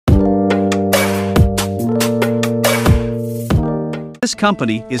This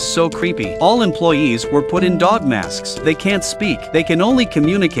company is so creepy. All employees were put in dog masks. They can't speak. They can only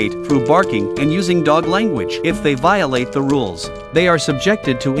communicate through barking and using dog language. If they violate the rules, they are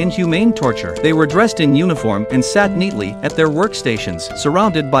subjected to inhumane torture. They were dressed in uniform and sat neatly at their workstations,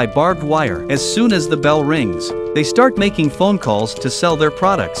 surrounded by barbed wire. As soon as the bell rings, they start making phone calls to sell their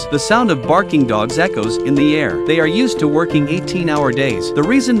products. The sound of barking dogs echoes in the air. They are used to working 18-hour days. The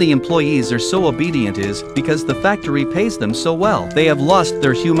reason the employees are so obedient is because the factory pays them so well. They have lost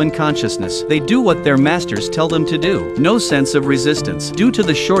their human consciousness. They do what their masters tell them to do. No sense of resistance. Due to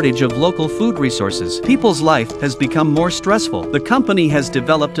the shortage of local food resources, people's life has become more stressful. The company has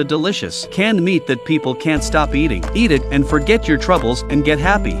developed a delicious canned meat that people can't stop eating. Eat it and forget your troubles and get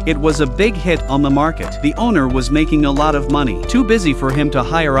happy. It was a big hit on the market. The owner was making a lot of money. Too busy for him to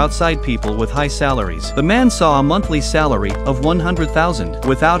hire outside people with high salaries. The man saw a monthly salary of $100,000.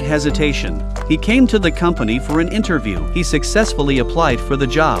 Without hesitation, he came to the company for an interview. He successfully applied for the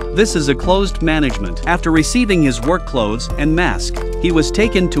job. This is a closed management. After receiving his work clothes and mask, he was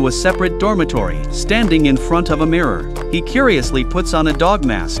taken to a separate dormitory. Standing in front of a mirror, he curiously puts on a dog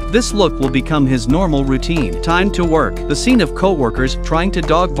mask. This look will become his normal routine. Time to work. The scene of co-workers trying to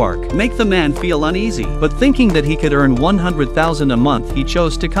dog bark make the man feel uneasy, but thinking that he could earn $100,000 a month, he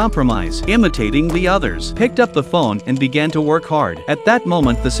chose to compromise, imitating the others. Picked up the phone and began to work hard. At that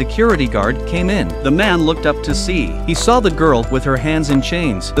moment, the security guard came in. The man looked up to see. He saw the girl with her hands in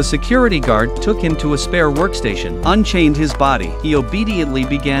chains. The security guard took him to a spare workstation, unchained his body. He obediently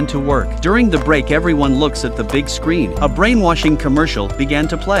began to work. During the break, everyone looks at the big screen. A brainwashing commercial began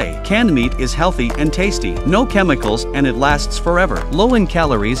to play. Canned meat is healthy and tasty. No chemicals and it lasts forever. Low in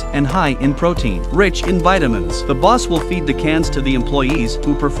calories and high in protein. Rich in vitamins. The boss will feed the cans to the employees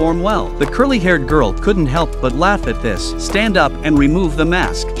who perform well. The curly-haired girl couldn't help but laugh at this. Stand up and remove the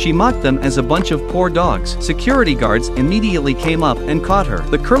mask. She mocked them as a bunch of poor dogs. Security guards immediately came up and caught her.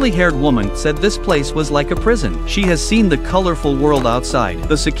 The curly-haired woman said this place was like a prison. She has seen the colorful world outside.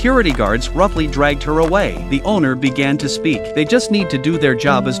 The security guards roughly dragged her away. The owner began to speak. They just need to do their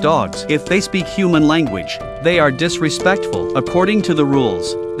job as dogs. If they speak human language, they are disrespectful. According to the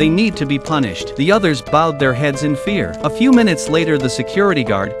rules, they need to be punished. The others bowed their heads in fear. A few minutes later, the security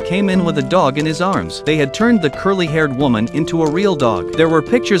guard came in with a dog in his arms. They had turned the curly-haired woman into a real dog. There were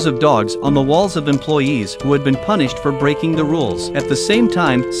pictures of dogs on the walls of employees who had been punished for breaking the rules. At the same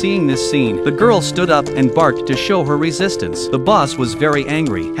time, seeing this scene, the girl stood up and barked to show her resistance. The boss was very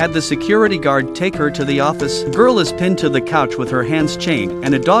angry. Had the security guard take her to the office. The girl is pinned to the couch with her hands chained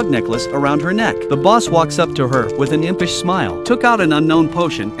and a dog necklace around her neck. The boss walks up to her with an impish smile, took out an unknown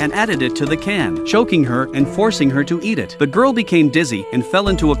potion and added it to the can, choking her and forcing her to eat it. The girl became dizzy and fell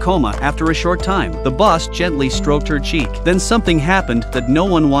into a coma after a short time. The boss gently stroked her cheek. Then something happened that no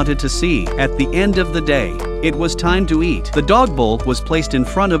one wanted to see. At the end of the day, it was time to eat. The dog bowl was placed in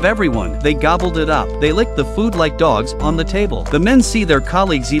front of everyone. They gobbled it up. They licked the food like dogs on the table. The men see their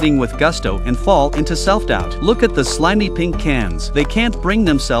colleagues eating with gusto and fall into self-doubt. Look at the slimy pink cans. They can't bring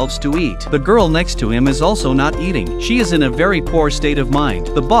themselves to eat. The girl next to him is also not eating. She is in a very poor state of mind.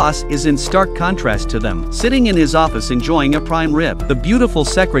 The boss is in stark contrast to them, sitting in his office enjoying a prime rib. The beautiful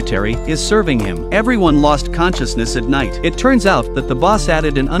secretary is serving him. Everyone lost consciousness at night. It turns out that the boss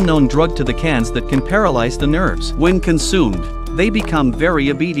added an unknown drug to the cans that can paralyze the nerves. When consumed, they become very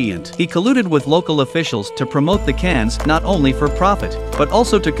obedient. He colluded with local officials to promote the cans not only for profit, but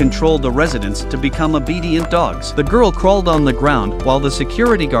also to control the residents to become obedient dogs. The girl crawled on the ground while the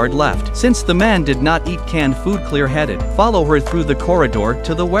security guard left. Since the man did not eat canned food, clear-headed, follow her through the corridor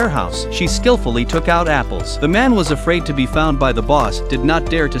to the warehouse. She skillfully took out apples. The man was afraid to be found by the boss, did not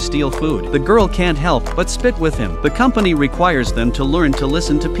dare to steal food. The girl can't help but spit with him. The company requires them to learn to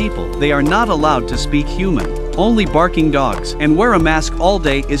listen to people. They are not allowed to speak human. Only barking dogs, and wear a mask all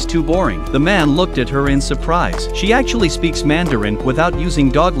day is too boring. The man looked at her in surprise. She actually speaks Mandarin without using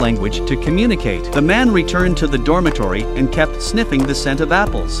dog language to communicate. The man returned to the dormitory and kept sniffing the scent of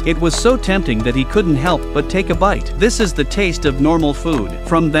apples. It was so tempting that he couldn't help but take a bite. This is the taste of normal food.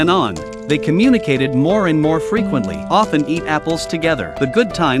 From then on, they communicated more and more frequently, often eat apples together. The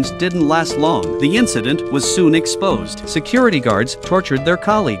good times didn't last long. The incident was soon exposed. Security guards tortured their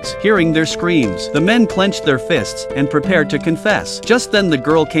colleagues, hearing their screams. The men clenched their fists and prepared to confess. Just then the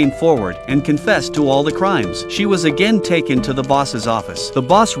girl came forward and confessed to all the crimes. She was again taken to the boss's office. The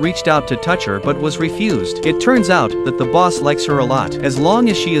boss reached out to touch her but was refused. It turns out that the boss likes her a lot, as long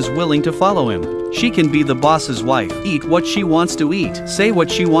as she is willing to follow him. She can be the boss's wife, eat what she wants to eat, say what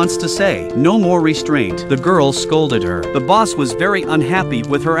she wants to say. No more restraint. The girl scolded her. The boss was very unhappy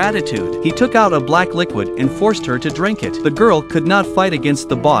with her attitude. He took out a black liquid and forced her to drink it. The girl could not fight against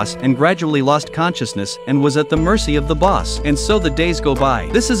the boss and gradually lost consciousness and was at the mercy of the boss. And so the days go by.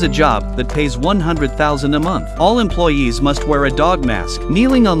 This is a job that pays $100,000 a month. All employees must wear a dog mask,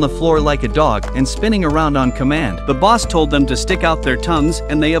 kneeling on the floor like a dog and spinning around on command. The boss told them to stick out their tongues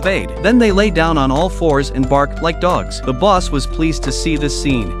and they obeyed. Then they lay down on all fours and barked like dogs. The boss was pleased to see this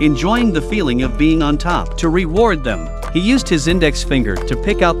scene, enjoying the feeling of being on top. To reward them, he used his index finger to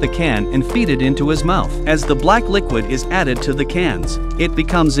pick out the can and feed it into his mouth. As the black liquid is added to the cans, it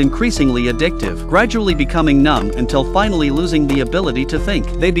becomes increasingly addictive, gradually becoming numb until finally losing the ability to think.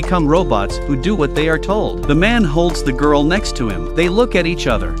 They become robots who do what they are told. The man holds the girl next to him. They look at each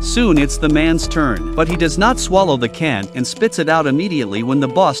other. Soon it's the man's turn, but he does not swallow the can and spits it out immediately when the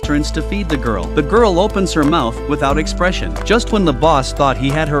boss turns to feed the girl. The girl opens her mouth without expression. Just when the boss thought he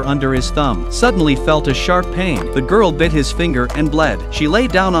had her under his thumb, suddenly felt a sharp pain. The girl bit his finger and bled. She lay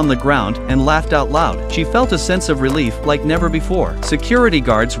down on the ground and laughed out loud. She felt a sense of relief like never before. Security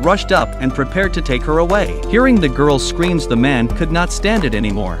guards rushed up and prepared to take her away. Hearing the girl's screams, the man could not stand it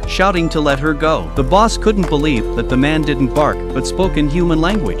anymore, shouting to let her go. The boss couldn't believe that the man didn't bark but spoke in human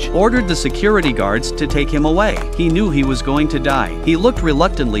language, ordered the security guards to take him away. He knew he was going to die. He looked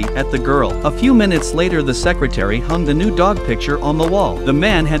reluctantly at the girl. A few minutes later, the secretary hung the new dog picture on the wall. The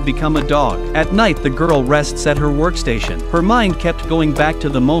man had become a dog. At night, the girl rests at her workstation. Her mind kept going back to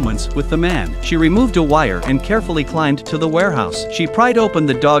the moments with the man. She removed a wire and carefully climbed to the warehouse. She pried open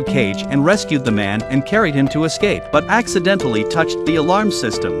the dog cage and rescued the man and carried him to escape, but accidentally touched the alarm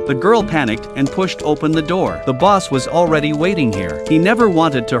system. The girl panicked and pushed open the door. The boss was already waiting here. He never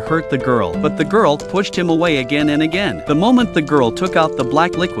wanted to hurt the girl, but the girl pushed him away again and again. The moment the girl took out the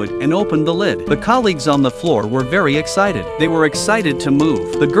black liquid and opened the lid, the colleagues on the floor were very excited. They were excited to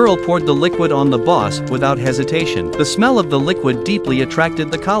move. The girl poured the liquid on the boss without hesitation. The smell of the liquid deeply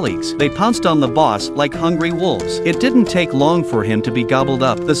attracted the colleagues. They pounced on the boss like hungry wolves. It didn't take long for him to be gobbled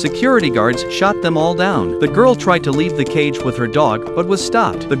up. The security guards shot them all down. The girl tried to leave the cage with her dog but was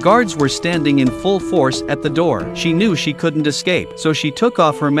stopped. The guards were standing in full force at the door. She knew she couldn't escape, so she took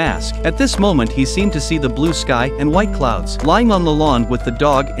off her mask. At this moment, he seemed to see the blue sky and white clouds, lying on the lawn with the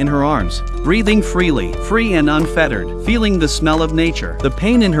dog in her arms, breathing freely, free and unfettered, feeling the smell of nature. The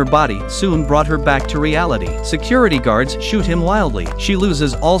pain in her body soon brought her back to reality. Security guards shoot him wildly. She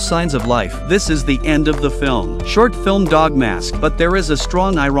loses all signs of life. This is the end of the film. Short film Dog Mask, but there is a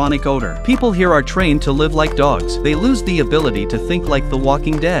strong ironic odor. People here are trained to live like dogs. They lose the ability to think like the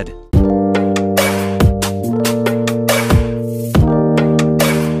Walking Dead.